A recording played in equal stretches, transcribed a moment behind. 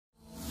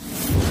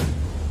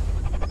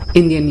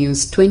Indian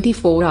News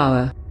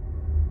 24-hour.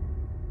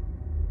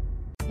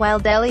 While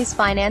Delhi's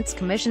finance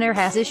commissioner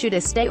has issued a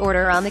stay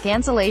order on the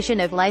cancellation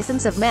of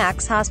license of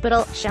Max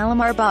Hospital,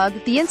 Shalimar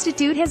Bagh, the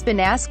institute has been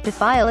asked to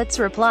file its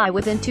reply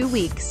within 2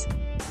 weeks.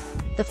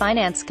 The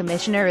finance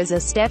commissioner is a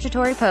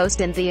statutory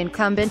post and the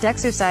incumbent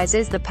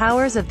exercises the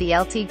powers of the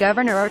LT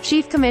governor or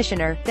chief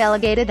commissioner,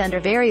 delegated under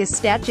various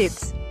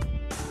statutes.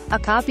 A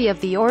copy of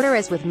the order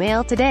is with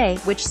Mail Today,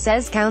 which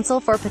says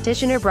counsel for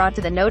petitioner brought to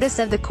the notice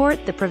of the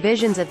court the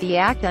provisions of the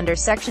Act under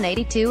Section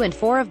 82 and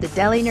 4 of the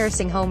Delhi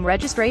Nursing Home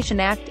Registration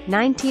Act,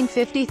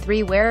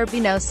 1953 where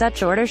no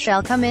such order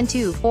shall come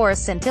into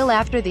force until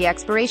after the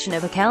expiration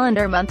of a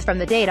calendar month from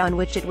the date on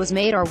which it was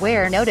made or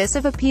where notice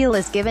of appeal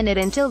is given it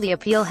until the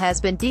appeal has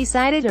been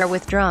decided or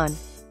withdrawn.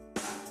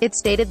 It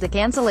stated the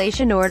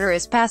cancellation order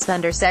is passed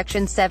under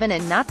Section 7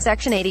 and not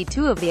Section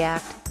 82 of the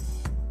Act.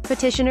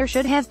 Petitioner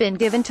should have been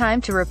given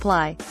time to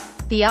reply.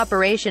 The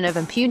operation of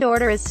impugned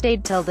order is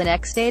stayed till the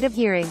next date of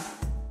hearing.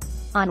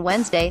 On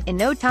Wednesday, in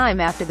no time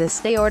after the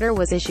stay order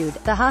was issued,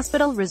 the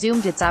hospital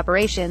resumed its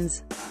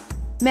operations.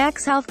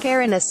 Max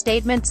Healthcare in a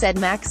statement said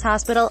Max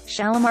Hospital,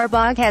 Shalimar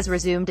Bagh has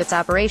resumed its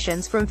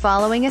operations from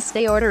following a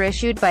stay order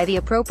issued by the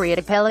appropriate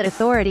appellate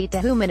authority to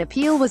whom an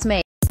appeal was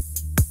made.